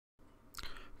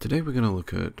Today we're going to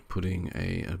look at putting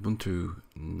a Ubuntu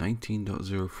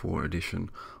 19.04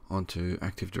 edition onto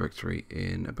Active Directory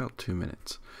in about 2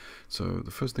 minutes. So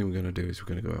the first thing we're going to do is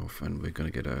we're going to go off and we're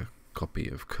going to get a copy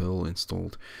of curl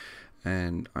installed,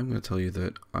 and I'm going to tell you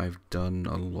that I've done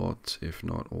a lot, if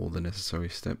not all, the necessary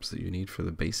steps that you need for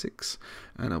the basics,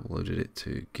 and uploaded it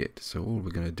to Git. So all we're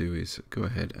going to do is go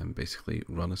ahead and basically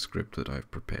run a script that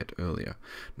I've prepared earlier.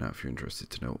 Now if you're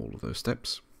interested to know all of those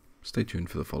steps, stay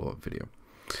tuned for the follow-up video.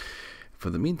 For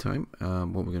the meantime,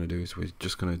 what we're going to do is we're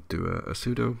just going to do a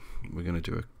sudo, we're going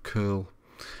to do a curl,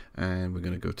 and we're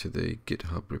going to go to the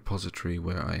GitHub repository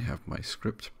where I have my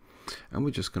script, and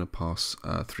we're just going to pass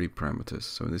 3 parameters.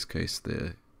 So in this case,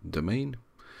 the domain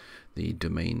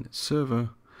server,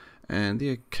 and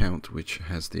the account which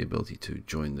has the ability to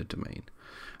join the domain.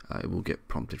 It will get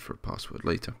prompted for a password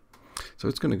later. So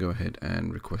it's going to go ahead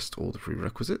and request all the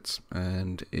prerequisites,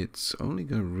 and it's only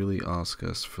going to really ask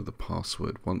us for the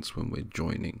password once when we're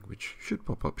joining, which should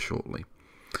pop up shortly.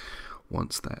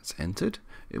 Once that's entered,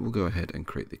 it will go ahead and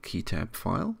create the keytab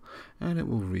file, and it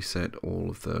will reset all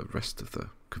of the rest of the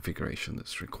configuration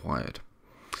that's required.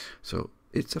 So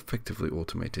it's effectively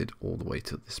automated all the way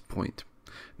to this point.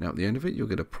 Now at the end of it, you'll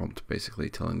get a prompt basically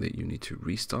telling that you need to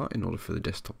restart in order for the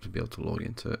desktop to be able to log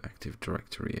into Active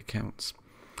Directory accounts.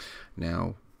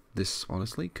 Now, this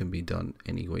honestly can be done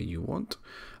any way you want.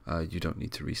 You don't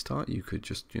need to restart. You could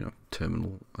just,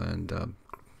 terminal and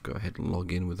go ahead and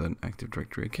log in with an Active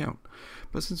Directory account.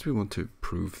 But since we want to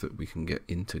prove that we can get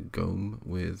into GOM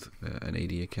with an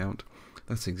AD account,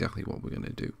 that's exactly what we're going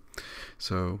to do.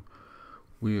 So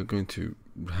we are going to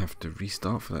have to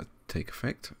restart for that to take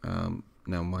effect.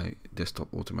 Now my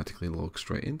desktop automatically logs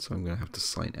straight in, so I'm going to have to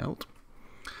sign out.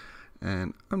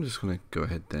 And I'm just going to go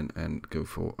ahead then and go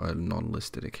for a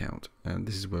non-listed account, and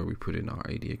this is where we put in our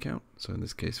AD account. So in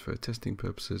this case, for testing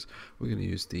purposes, we're going to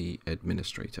use the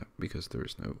administrator, because there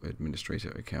is no administrator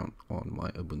account on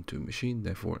my Ubuntu machine,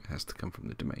 therefore it has to come from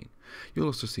the domain. You'll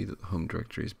also see that the home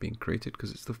directory is being created because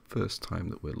it's the first time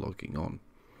that we're logging on.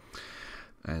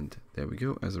 And there we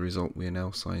go. As a result, we are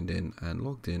now signed in and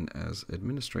logged in as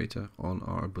administrator on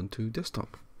our Ubuntu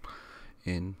desktop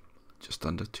in just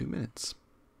under 2 minutes.